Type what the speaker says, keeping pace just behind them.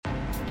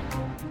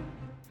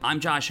I'm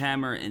Josh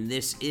Hammer, and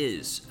this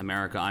is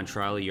America on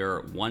Trial,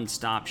 your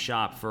one-stop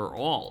shop for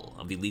all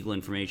of the legal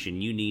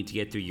information you need to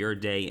get through your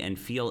day and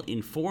feel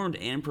informed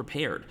and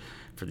prepared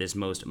for this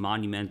most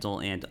monumental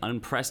and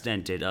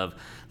unprecedented of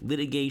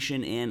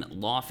litigation and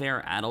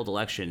lawfare adult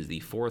elections, the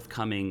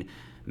forthcoming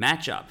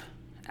matchup,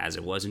 as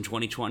it was in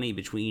 2020,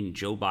 between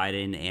Joe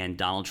Biden and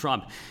Donald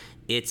Trump.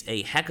 It's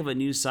a heck of a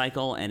news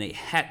cycle and a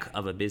heck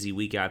of a busy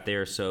week out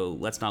there, so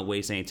let's not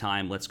waste any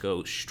time. Let's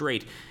go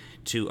straight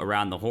to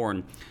Around the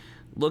Horn.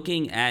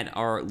 Looking at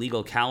our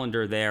legal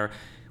calendar there,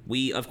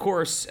 we, of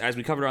course, as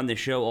we covered on this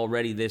show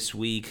already this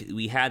week,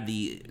 we had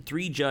the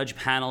three-judge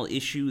panel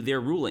issue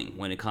their ruling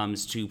when it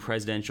comes to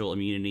presidential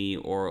immunity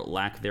or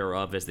lack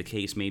thereof, as the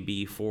case may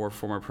be, for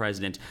former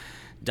President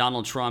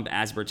Donald Trump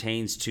as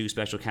pertains to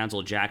Special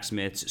Counsel Jack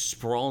Smith's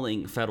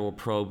sprawling federal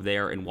probe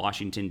there in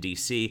Washington,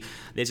 D.C.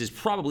 This is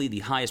probably the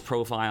highest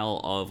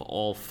profile of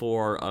all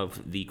four of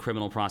the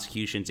criminal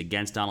prosecutions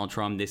against Donald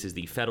Trump. This is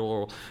the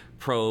federal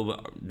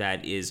probe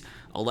that is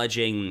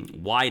alleging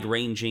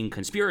wide-ranging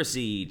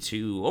conspiracy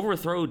to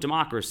overthrow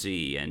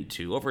democracy and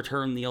to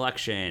overturn the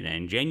election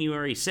and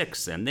January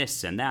 6th and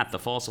this and that, the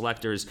false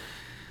electors.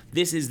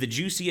 This is the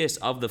juiciest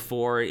of the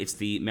four. It's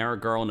the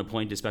Merrick Garland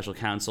appointed special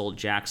counsel,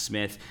 Jack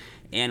Smith.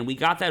 And we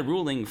got that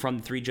ruling from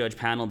the three-judge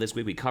panel this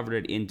week. We covered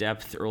it in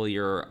depth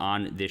earlier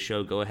on this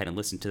show. Go ahead and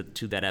listen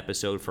to that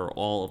episode for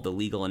all of the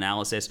legal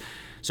analysis.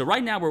 So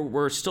right now,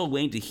 we're still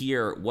waiting to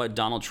hear what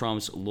Donald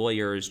Trump's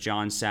lawyers,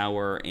 John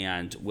Sauer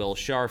and Will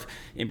Scharf,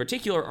 in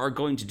particular, are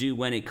going to do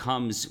when it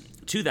comes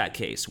to that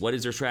case. What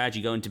is their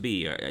strategy going to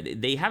be?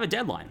 They have a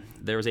deadline.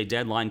 There is a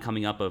deadline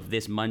coming up of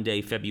this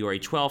Monday, February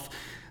 12th.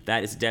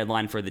 That is a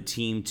deadline for the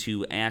team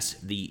to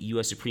ask the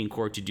U.S. Supreme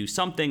Court to do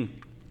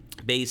something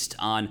based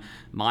on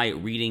my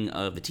reading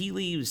of the tea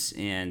leaves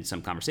and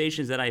some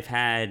conversations that I've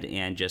had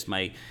and just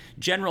my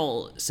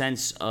general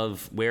sense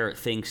of where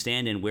things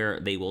stand and where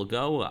they will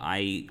go.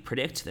 I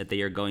predict that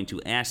they are going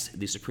to ask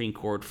the Supreme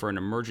Court for an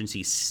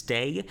emergency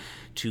stay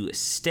to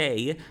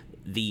stay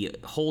the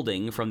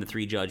holding from the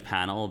three-judge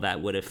panel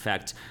that would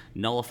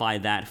nullify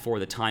that for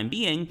the time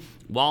being,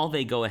 while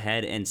they go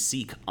ahead and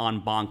seek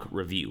en banc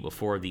review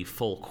before the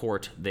full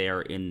court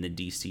there in the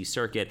D.C.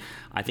 circuit.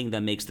 I think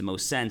that makes the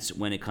most sense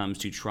when it comes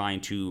to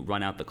trying to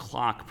run out the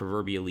clock,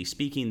 proverbially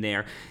speaking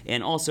there,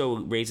 and also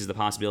raises the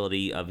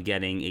possibility of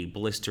getting a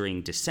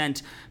blistering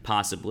dissent,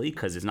 possibly,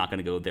 because it's not going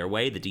to go their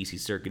way. The D.C.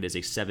 circuit is a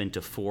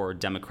 7-4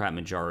 Democrat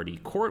majority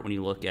court when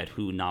you look at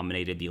who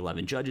nominated the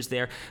 11 judges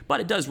there, but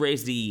it does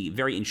raise the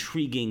very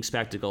intriguing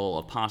spectacle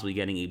of possibly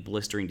getting a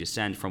blistering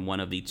dissent from one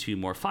of the two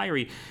more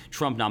fiery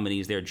Trump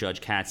nominees there,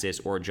 Judge Katsas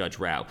or Judge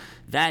Rao.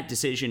 That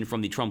decision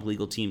from the Trump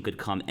legal team could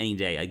come any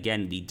day.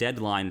 Again, the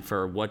deadline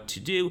for what to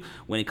do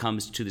when it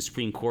comes to the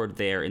Supreme Court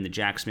there in the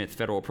Jack Smith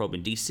federal probe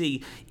in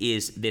D.C.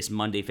 is this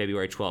Monday,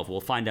 February 12th.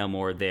 We'll find out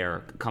more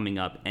there coming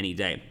up any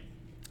day.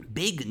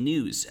 Big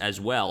news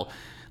as well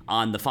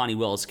on the Fani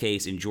Willis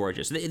case in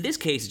Georgia. So this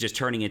case is just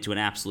turning into an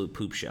absolute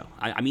poop show.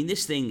 I mean,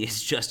 this thing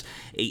is just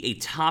a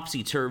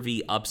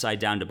topsy-turvy,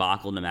 upside-down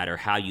debacle no matter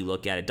how you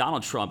look at it.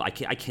 Donald Trump, I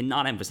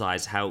cannot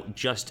emphasize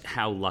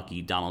how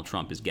lucky Donald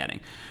Trump is getting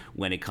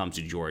when it comes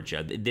to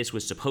Georgia. This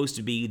was supposed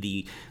to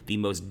be the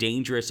most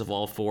dangerous of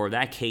all four.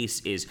 That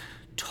case is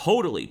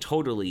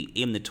totally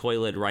in the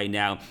toilet right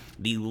now.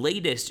 The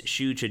latest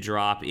shoe to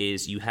drop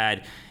is you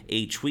had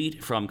a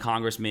tweet from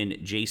Congressman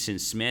Jason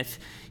Smith.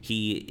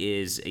 He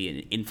is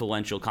an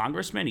influential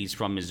congressman. He's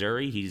from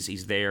Missouri.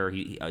 He's there.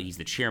 He's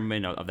the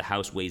chairman of the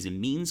House Ways and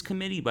Means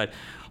Committee, but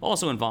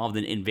also involved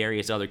in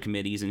various other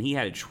committees. And he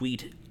had a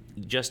tweet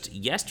just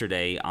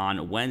yesterday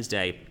on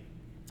Wednesday.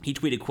 He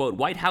tweeted, quote,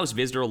 "White House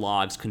visitor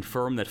logs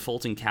confirm that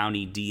Fulton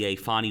County DA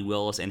Fani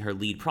Willis and her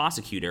lead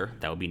prosecutor,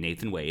 that would be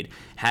Nathan Wade,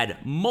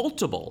 had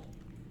multiple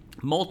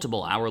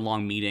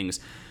hour-long meetings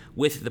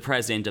with the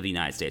President of the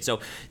United States." So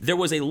there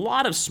was a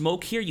lot of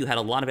smoke here. You had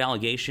a lot of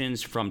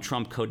allegations from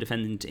Trump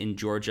co-defendant in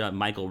Georgia,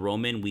 Michael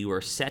Roman. We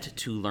were set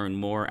to learn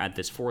more at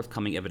this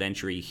forthcoming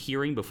evidentiary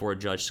hearing before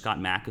Judge Scott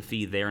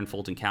McAfee there in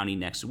Fulton County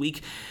next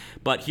week.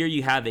 But here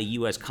you have a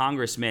U.S.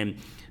 congressman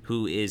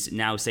who is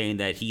now saying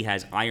that he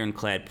has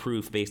ironclad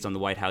proof based on the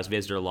White House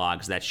visitor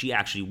logs that she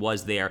actually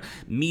was there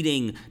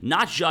meeting,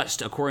 not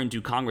just, according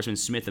to Congressman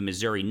Smith of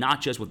Missouri,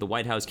 not just with the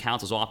White House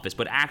counsel's office,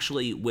 but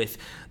actually with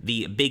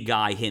the big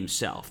guy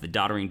himself, the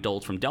doddering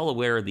dolt from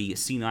Delaware, the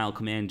senile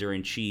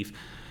commander-in-chief,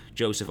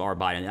 Joseph R.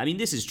 Biden. I mean,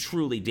 this is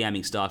truly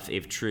damning stuff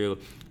if true.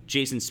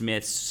 Jason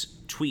Smith's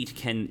tweet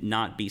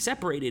cannot be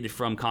separated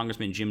from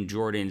Congressman Jim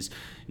Jordan's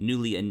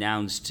newly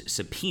announced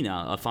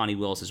subpoena of Fani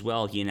Willis as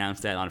well. He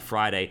announced that on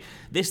Friday.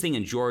 This thing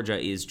in Georgia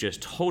is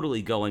just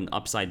totally going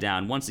upside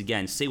down. Once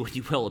again, say what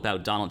you will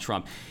about Donald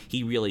Trump,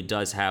 he really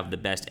does have the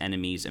best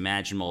enemies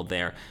imaginable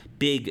there.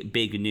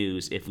 Big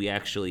news if we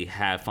actually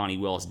have Fani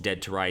Willis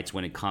dead to rights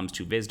when it comes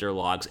to visitor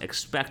logs.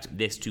 Expect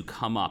this to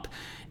come up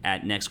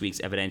at next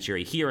week's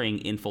evidentiary hearing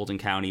in Fulton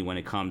County when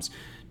it comes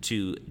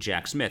to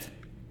Jack Smith.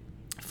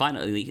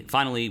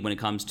 Finally, when it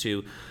comes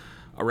to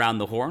Around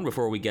the Horn,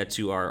 before we get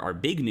to our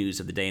big news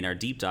of the day and our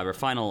deep dive, our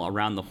final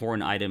Around the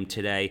Horn item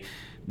today,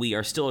 We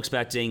are still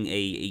expecting a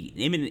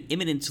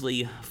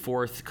imminently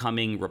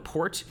forthcoming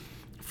report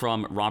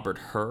from Robert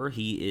Hur.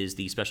 He is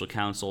the special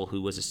counsel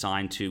who was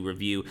assigned to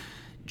review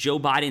Joe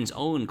Biden's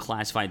own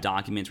classified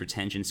documents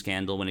retention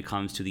scandal when it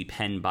comes to the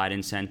Penn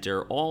Biden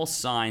Center. All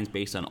signs,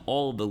 based on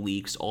all of the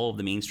leaks, all of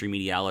the mainstream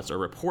media outlets are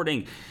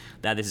reporting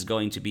that this is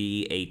going to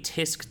be a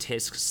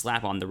tisk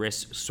slap on the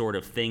wrist sort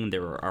of thing.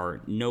 There are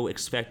no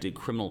expected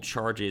criminal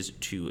charges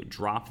to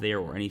drop there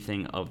or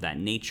anything of that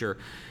nature.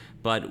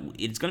 But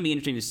it's going to be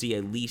interesting to see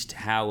at least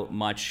how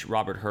much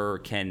Robert Hur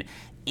can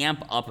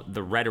amp up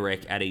the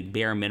rhetoric at a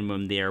bare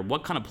minimum there.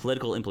 What kind of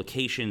political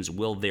implications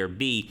will there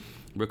be?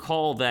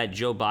 Recall that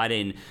Joe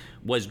Biden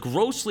was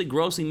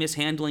grossly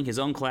mishandling his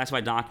own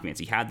classified documents.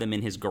 He had them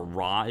in his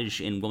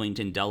garage in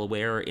Wilmington,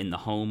 Delaware, in the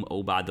home,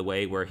 oh, by the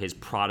way, where his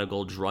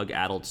prodigal,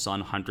 drug-addled son,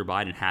 Hunter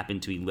Biden,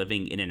 happened to be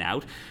living in and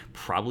out.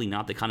 Probably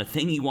not the kind of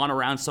thing you want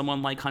around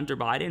someone like Hunter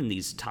Biden,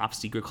 these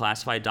top-secret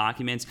classified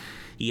documents.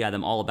 He had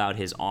them all about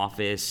his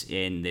office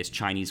in this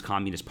Chinese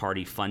Communist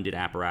Party-funded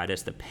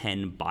apparatus, the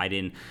Penn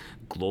Biden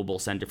Global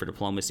Center for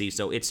Diplomacy.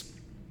 So it's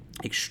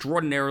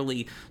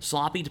extraordinarily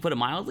sloppy, to put it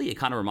mildly. It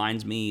kind of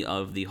reminds me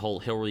of the whole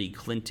Hillary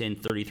Clinton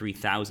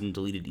 33,000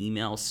 deleted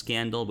email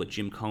scandal with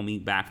Jim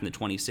Comey back from the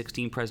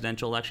 2016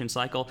 presidential election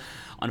cycle.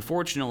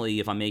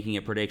 Unfortunately, if I'm making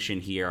a prediction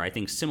here, I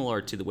think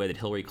similar to the way that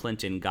Hillary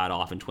Clinton got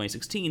off in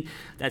 2016,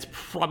 that's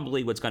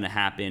probably what's going to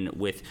happen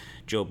with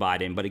Joe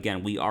Biden. But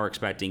again, we are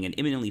expecting an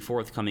imminently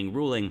forthcoming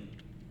ruling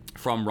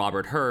from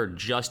Robert Hur,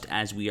 just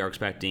as we are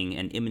expecting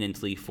an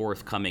imminently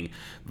forthcoming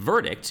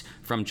verdict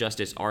from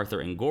Justice Arthur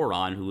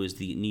Engoron, who is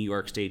the New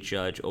York State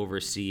judge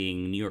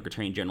overseeing New York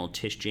Attorney General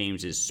Tish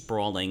James's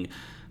sprawling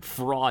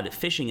fraud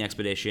fishing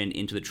expedition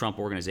into the Trump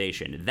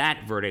Organization.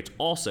 That verdict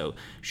also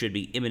should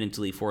be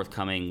imminently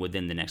forthcoming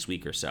within the next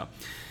week or so.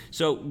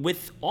 So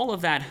with all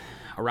of that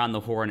around the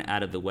horn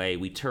out of the way,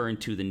 we turn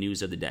to the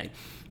news of the day.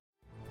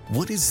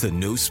 What is the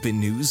No Spin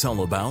News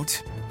all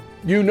about?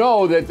 You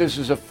know that this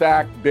is a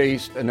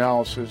fact-based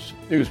analysis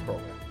news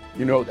program.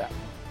 You know that.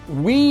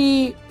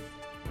 We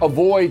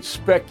avoid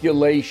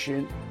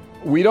speculation.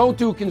 We don't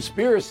do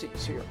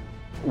conspiracies here.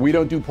 We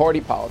don't do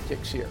party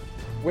politics here.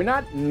 We're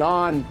not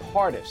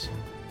nonpartisan.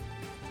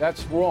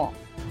 That's wrong.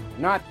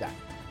 Not that.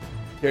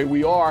 Okay,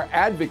 we are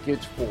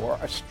advocates for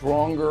a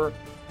stronger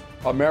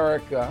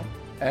America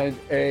and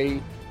a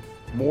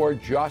more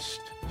just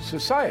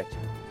society.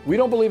 We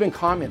don't believe in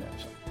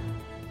communism.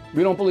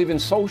 We don't believe in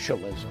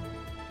socialism.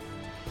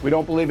 We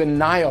don't believe in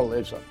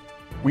nihilism.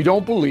 We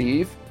don't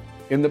believe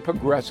in the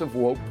progressive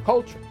woke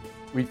culture.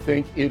 We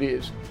think it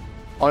is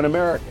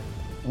un-American.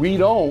 We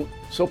don't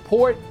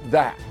support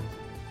that.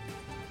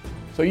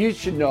 So you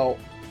should know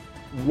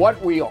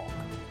what we are,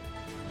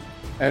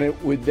 and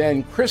it would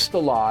then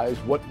crystallize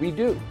what we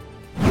do.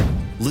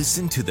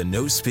 Listen to the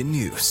No Spin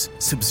News.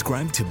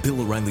 Subscribe to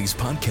Bill O'Reilly's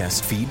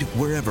podcast feed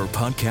wherever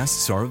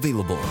podcasts are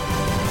available.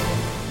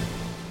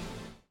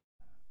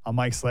 I'm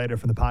Mike Slater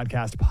from the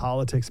podcast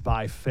Politics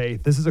by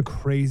Faith. This is a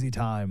crazy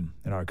time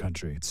in our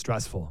country. It's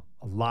stressful,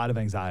 a lot of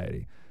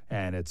anxiety,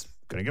 and it's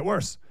going to get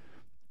worse.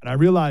 And I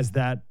realized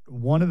that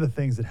one of the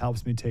things that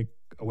helps me take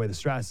away the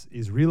stress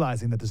is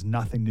realizing that there's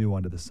nothing new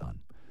under the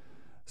sun.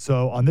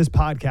 So on this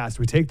podcast,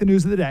 we take the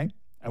news of the day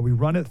and we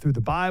run it through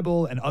the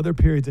Bible and other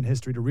periods in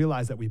history to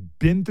realize that we've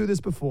been through this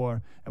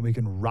before and we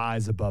can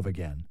rise above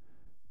again.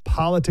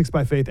 Politics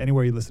by Faith,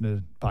 anywhere you listen to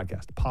the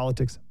podcast.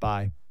 Politics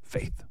by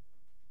Faith.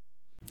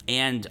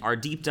 And our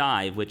deep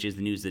dive, which is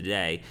the news of the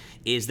day,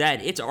 is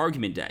that it's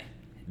argument day.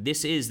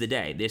 This is the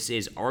day. This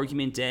is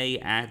argument day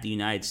at the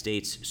United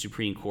States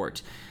Supreme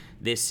Court.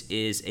 This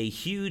is a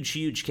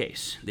huge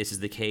case. This is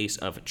the case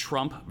of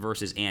Trump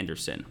versus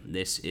Anderson.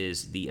 This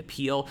is the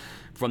appeal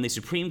from the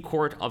Supreme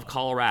Court of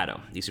Colorado.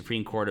 The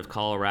Supreme Court of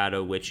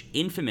Colorado, which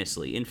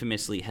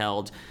infamously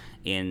held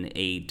in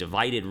a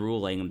divided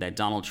ruling that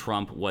Donald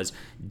Trump was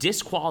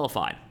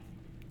disqualified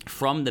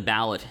from the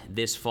ballot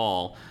this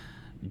fall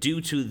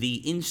due to the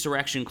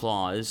insurrection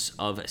clause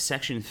of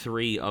Section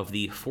 3 of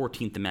the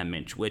 14th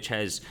Amendment, which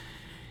has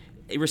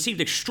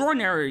received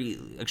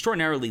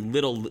extraordinarily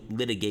little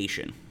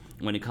litigation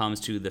when it comes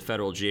to the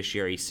federal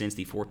judiciary since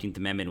the 14th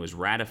Amendment was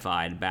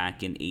ratified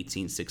back in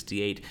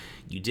 1868.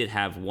 You did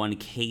have one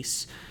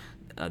case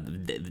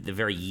the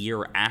very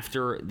year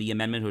after the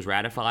amendment was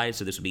ratified,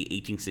 so this would be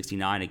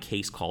 1869, a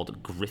case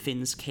called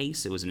Griffin's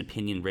Case. It was an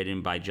opinion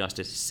written by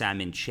Justice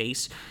Salmon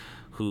Chase,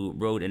 who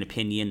wrote an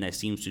opinion that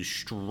seems to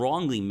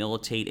strongly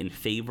militate in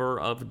favor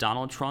of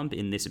Donald Trump.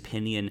 In this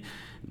opinion,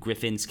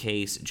 Griffin's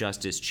Case,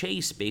 Justice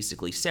Chase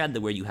basically said that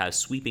where you have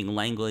sweeping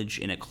language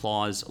in a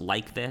clause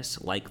like this,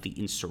 like the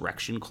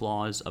insurrection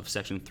clause of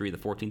Section 3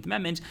 of the 14th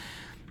Amendment,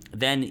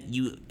 then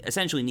you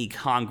essentially need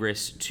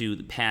Congress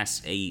to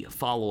pass a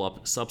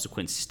follow-up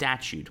subsequent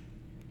statute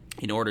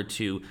in order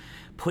to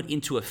put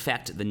into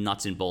effect the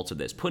nuts and bolts of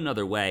this. Put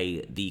another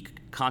way, the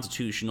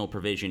constitutional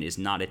provision is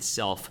not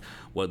itself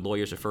what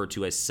lawyers refer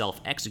to as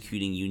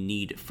self-executing. You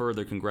need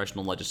further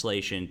congressional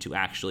legislation to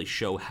actually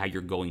show how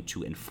you're going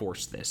to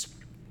enforce this.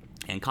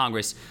 And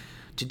Congress,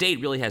 to date,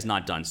 really has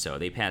not done so.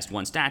 They passed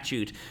one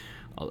statute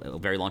a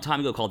very long time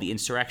ago called the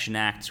Insurrection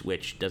Act,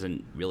 which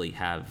doesn't really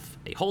have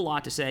a whole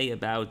lot to say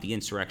about the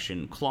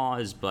insurrection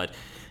clause, but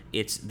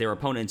it's their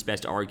opponent's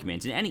best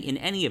argument. In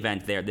any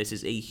event there, this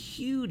is a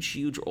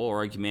huge oral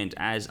argument.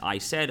 As I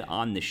said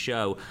on the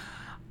show,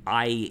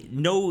 I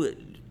know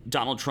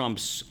Donald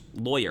Trump's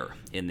lawyer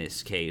in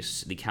this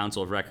case, the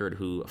counsel of record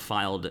who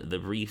filed the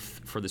brief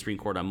for the Supreme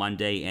Court on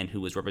Monday and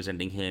who was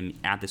representing him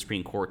at the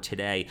Supreme Court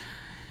today.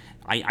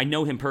 I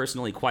know him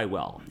personally quite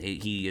well.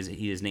 He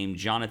is named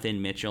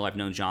Jonathan Mitchell. I've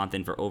known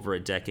Jonathan for over a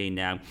decade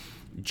now.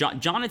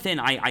 Jonathan,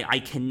 I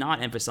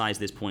cannot emphasize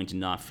this point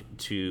enough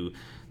to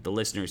the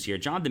listeners here.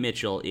 Jonathan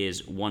Mitchell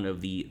is one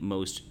of the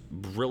most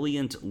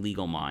brilliant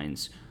legal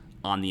minds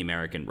on the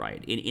American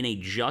right. In a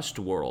just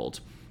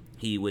world,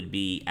 he would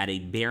be, at a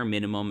bare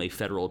minimum, a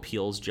federal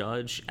appeals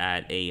judge.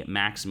 At a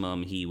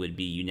maximum, he would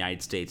be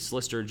United States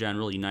Solicitor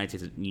General,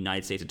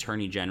 United States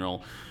Attorney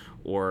General,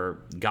 or,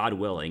 God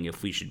willing,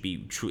 if we should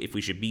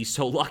be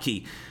so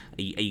lucky,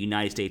 a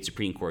United States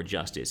Supreme Court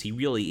justice. He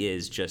really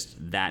is just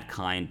that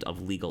kind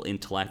of legal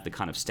intellect, the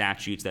kind of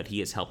statutes that he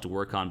has helped to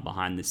work on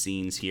behind the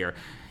scenes here.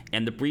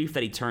 And the brief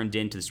that he turned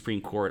into the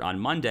Supreme Court on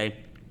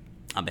Monday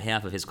on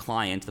behalf of his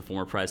client, the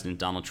former president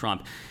Donald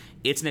Trump,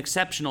 it's an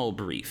exceptional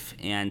brief,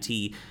 and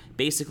he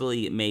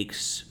basically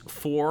makes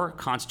 4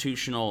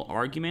 constitutional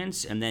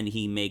arguments, and then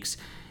he makes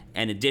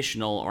an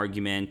additional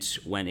argument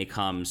when it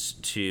comes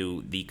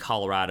to the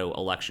Colorado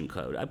election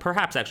code.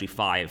 Perhaps actually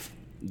 5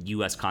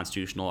 U.S.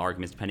 constitutional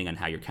arguments, depending on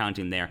how you're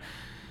counting there.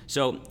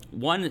 So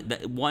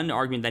one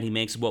argument that he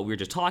makes is what we were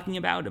just talking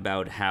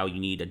about how you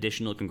need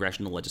additional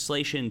congressional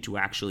legislation to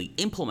actually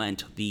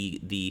implement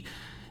the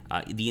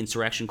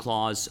insurrection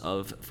clause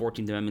of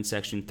 14th Amendment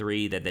Section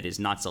 3 that is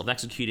not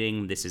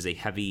self-executing. This is a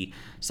heavy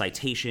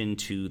citation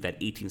to that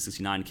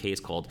 1869 case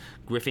called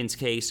Griffin's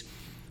case.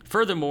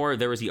 Furthermore,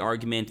 there is the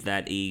argument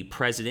that a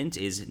president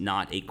is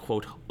not a,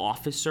 quote,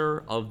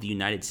 officer of the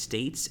United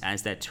States,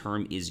 as that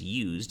term is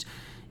used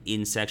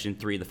in Section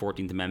 3 of the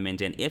 14th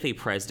Amendment. And if a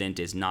president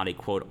is not a,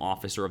 quote,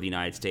 officer of the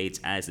United States,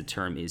 as the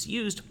term is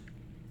used,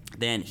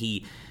 then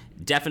he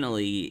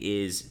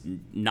definitely is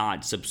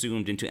not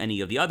subsumed into any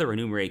of the other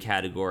enumerated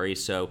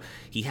categories, so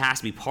he has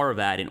to be part of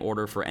that in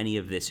order for any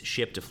of this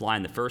ship to fly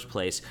in the first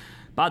place.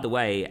 By the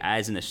way,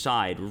 as an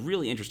aside,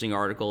 really interesting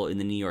article in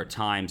the New York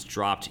Times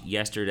dropped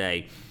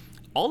yesterday,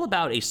 all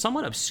about a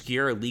somewhat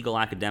obscure legal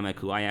academic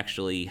who I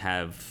actually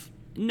have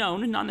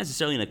known, not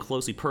necessarily on a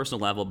closely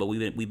personal level, but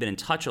we've been in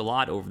touch a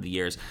lot over the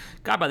years, a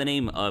guy by the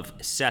name of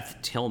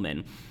Seth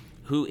Tillman,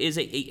 who is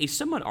a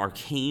somewhat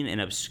arcane and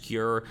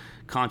obscure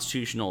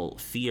constitutional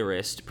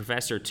theorist.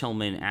 Professor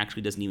Tillman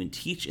actually doesn't even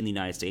teach in the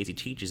United States. He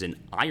teaches in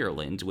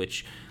Ireland,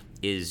 which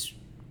is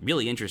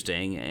really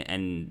interesting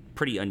and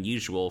pretty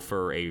unusual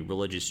for a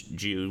religious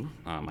Jew.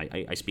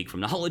 I speak from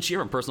knowledge here,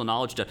 from personal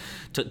knowledge,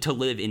 to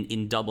live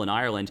in Dublin,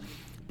 Ireland.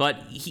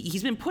 But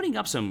he's been putting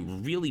up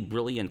some really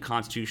brilliant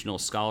constitutional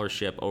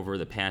scholarship over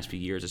the past few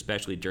years,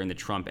 especially during the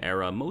Trump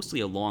era,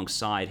 mostly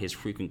alongside his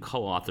frequent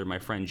co-author, my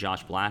friend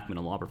Josh Blackman,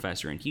 a law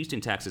professor in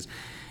Houston, Texas.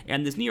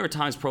 And this New York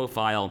Times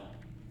profile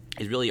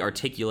is really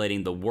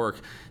articulating the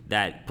work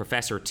that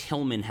Professor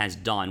Tillman has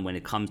done when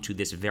it comes to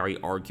this very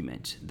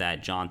argument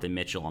that Jonathan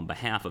Mitchell, on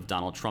behalf of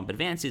Donald Trump,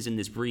 advances in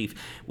this brief,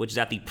 which is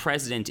that the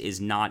president is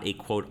not a,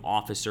 quote,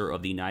 officer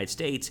of the United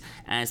States,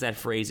 as that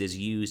phrase is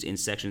used in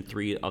Section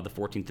 3 of the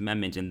 14th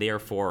Amendment, and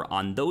therefore,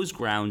 on those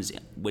grounds,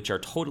 which are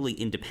totally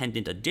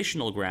independent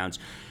additional grounds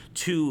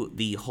to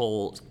the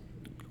whole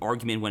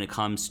argument when it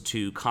comes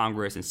to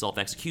Congress and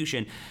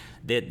self-execution,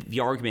 that the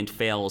argument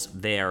fails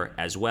there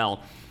as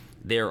well.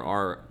 There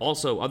are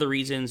also other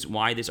reasons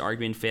why this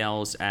argument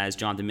fails, as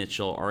Jonathan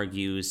Mitchell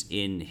argues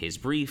in his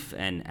brief,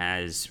 and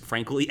as,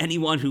 frankly,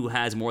 anyone who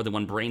has more than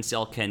one brain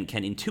cell can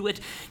intuit,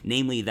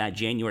 namely that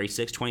January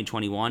 6,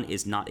 2021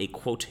 is not a,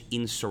 quote,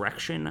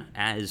 insurrection,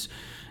 as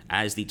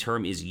the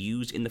term is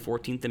used in the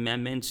 14th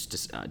Amendment.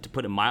 To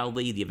put it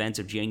mildly, the events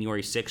of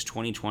January 6,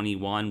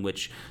 2021,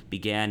 which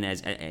began as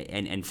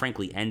and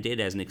frankly ended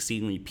as an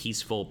exceedingly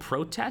peaceful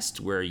protest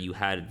where you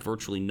had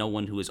virtually no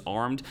one who was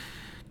armed,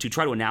 to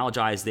try to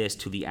analogize this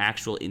to the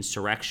actual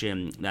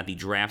insurrection that the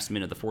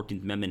draftsman of the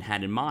 14th Amendment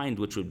had in mind,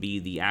 which would be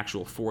the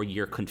actual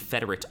 4-year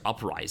Confederate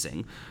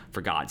uprising,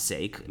 for God's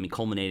sake,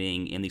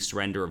 culminating in the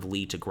surrender of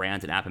Lee to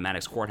Grant at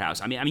Appomattox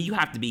Courthouse. I mean, you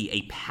have to be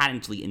a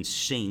patently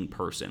insane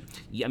person.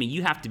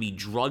 You have to be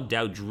drugged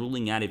out,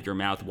 drooling out of your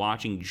mouth,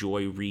 watching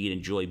Joy Reid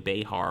and Joy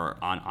Behar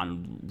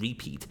on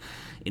repeat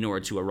in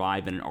order to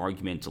arrive at an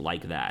argument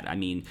like that.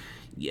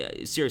 Yeah,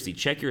 seriously,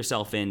 check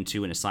yourself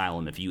into an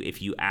asylum if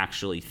you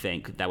actually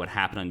think that what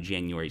happened on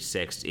January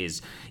 6th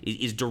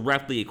is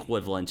directly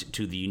equivalent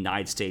to the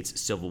United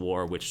States Civil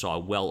War, which saw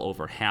well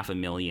over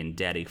 500,000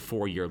 dead, a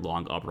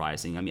 4-year-long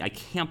uprising. I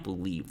can't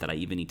believe that I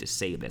even need to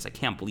say this. I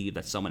can't believe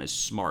that someone as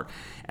smart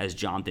as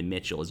Jonathan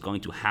Mitchell is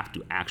going to have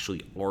to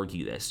actually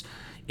argue this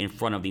in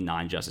front of the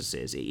 9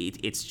 justices.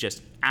 It's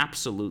just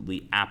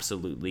absolutely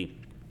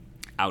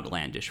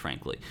outlandish,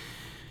 frankly.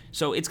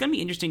 So it's going to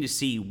be interesting to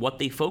see what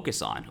they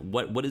focus on,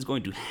 what is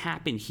going to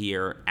happen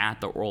here at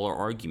the oral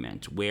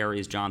argument. Where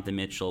is Jonathan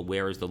Mitchell?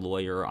 Where is the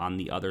lawyer on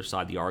the other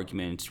side of the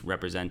argument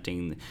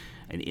representing,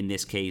 in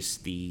this case,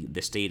 the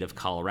state of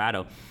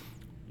Colorado?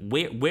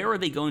 Where are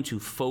they going to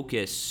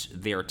focus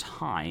their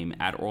time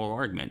at oral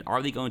argument?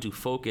 Are they going to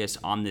focus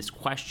on this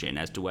question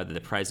as to whether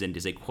the president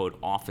is a, quote,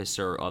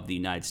 officer of the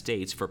United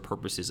States for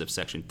purposes of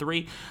Section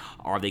 3?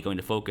 Are they going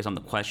to focus on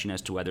the question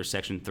as to whether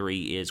Section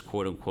 3 is,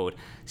 quote, unquote,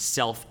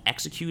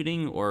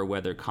 self-executing, or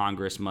whether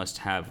Congress must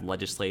have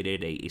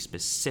legislated a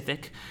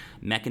specific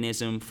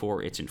mechanism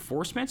for its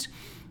enforcement?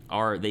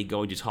 Are they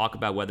going to talk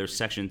about whether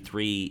Section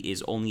 3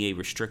 is only a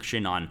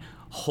restriction on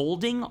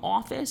holding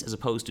office as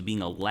opposed to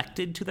being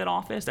elected to that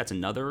office? That's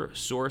another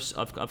source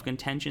of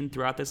contention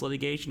throughout this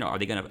litigation. Or are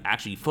they going to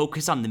actually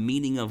focus on the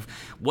meaning of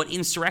what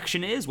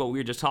insurrection is, what we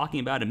were just talking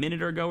about a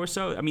minute ago or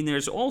so? I mean,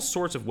 there's all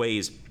sorts of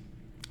ways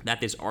that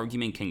this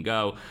argument can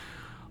go.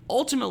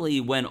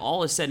 Ultimately, when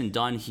all is said and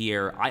done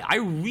here, I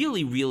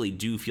really, really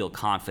do feel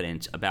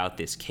confident about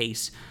this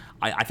case.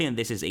 I think that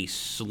this is a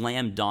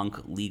slam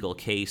dunk legal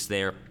case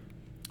there.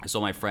 I saw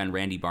my friend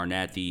Randy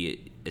Barnett, the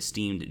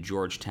esteemed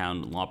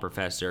Georgetown law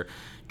professor,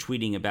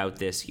 tweeting about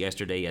this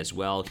yesterday as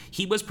well.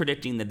 He was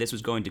predicting that this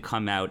was going to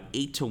come out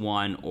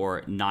 8-1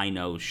 or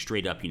 9-0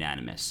 straight up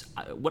unanimous.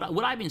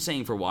 What I've been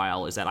saying for a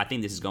while is that I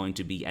think this is going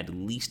to be at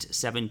least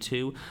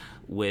 7-2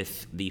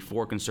 with the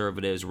four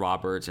conservatives,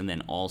 Roberts, and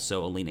then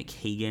also Elena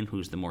Kagan,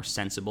 who's the more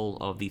sensible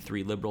of the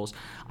three liberals.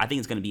 I think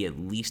it's going to be at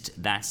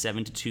least that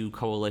 7-2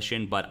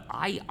 coalition, but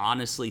I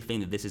honestly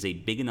think that this is a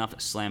big enough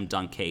slam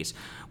dunk case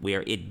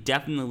where it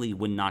definitely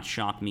would not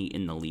shock me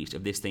in the least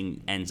if this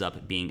thing ends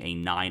up being a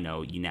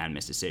 9-0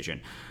 unanimous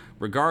decision.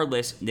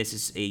 Regardless, this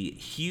is a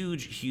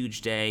huge,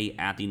 huge day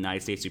at the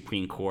United States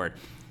Supreme Court.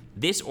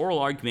 This oral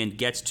argument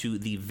gets to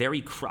the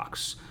very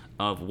crux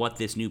of what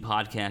this new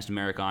podcast,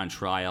 America on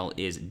Trial,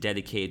 is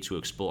dedicated to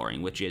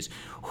exploring, which is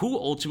who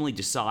ultimately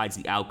decides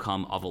the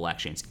outcome of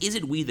elections. Is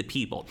it we the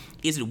people?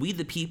 Is it we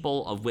the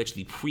people of which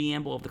the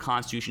preamble of the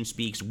Constitution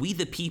speaks? We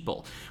the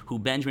people who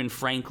Benjamin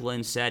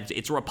Franklin said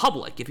it's a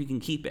republic if you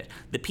can keep it.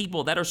 The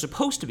people that are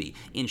supposed to be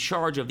in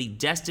charge of the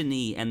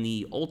destiny and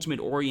the ultimate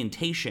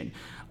orientation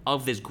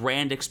of this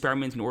grand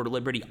experiment in order to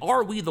liberty.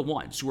 Are we the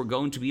ones who are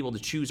going to be able to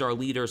choose our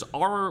leaders?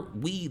 Are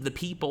we the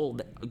people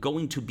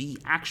going to be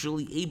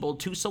actually able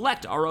to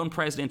select our own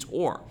presidents?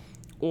 Or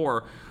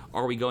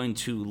are we going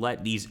to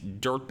let these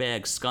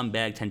dirtbag,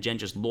 scumbag,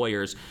 tangentious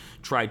lawyers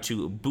try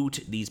to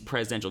boot these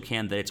presidential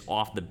candidates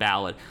off the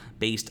ballot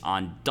based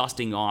on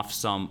dusting off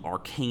some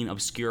arcane,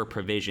 obscure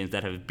provisions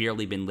that have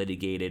barely been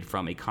litigated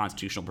from a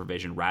constitutional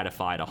provision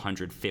ratified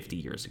 150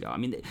 years ago? I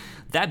mean,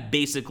 that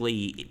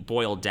basically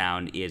boiled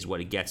down is what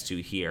it gets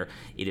to here.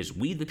 It is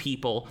we the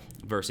people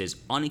versus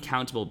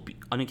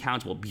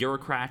unaccountable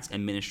bureaucrats,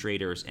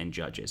 administrators, and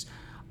judges.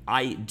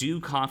 I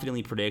do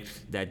confidently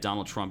predict that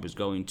Donald Trump is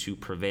going to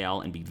prevail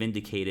and be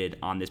vindicated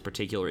on this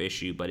particular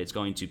issue, but it's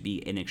going to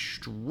be an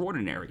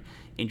extraordinary,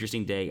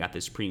 interesting day at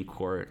the Supreme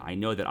Court. I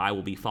know that I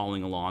will be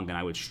following along, and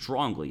I would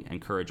strongly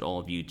encourage all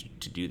of you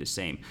to do the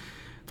same.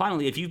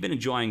 Finally, if you've been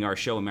enjoying our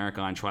show, America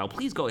on Trial,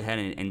 please go ahead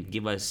and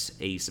give us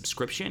a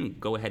subscription.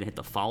 Go ahead and hit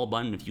the follow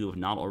button if you have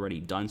not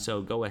already done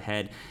so. Go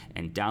ahead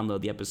and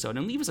download the episode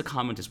and leave us a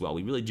comment as well.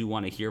 We really do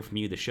want to hear from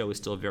you. The show is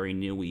still very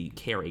new. We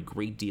care a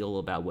great deal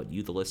about what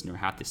you, the listener,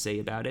 have to say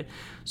about it.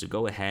 So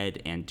go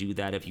ahead and do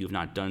that if you have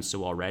not done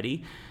so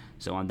already.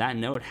 So on that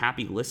note,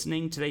 happy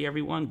listening today,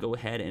 everyone. Go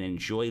ahead and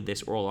enjoy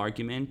this oral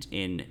argument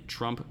in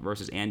Trump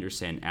versus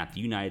Anderson at the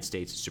United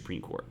States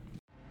Supreme Court.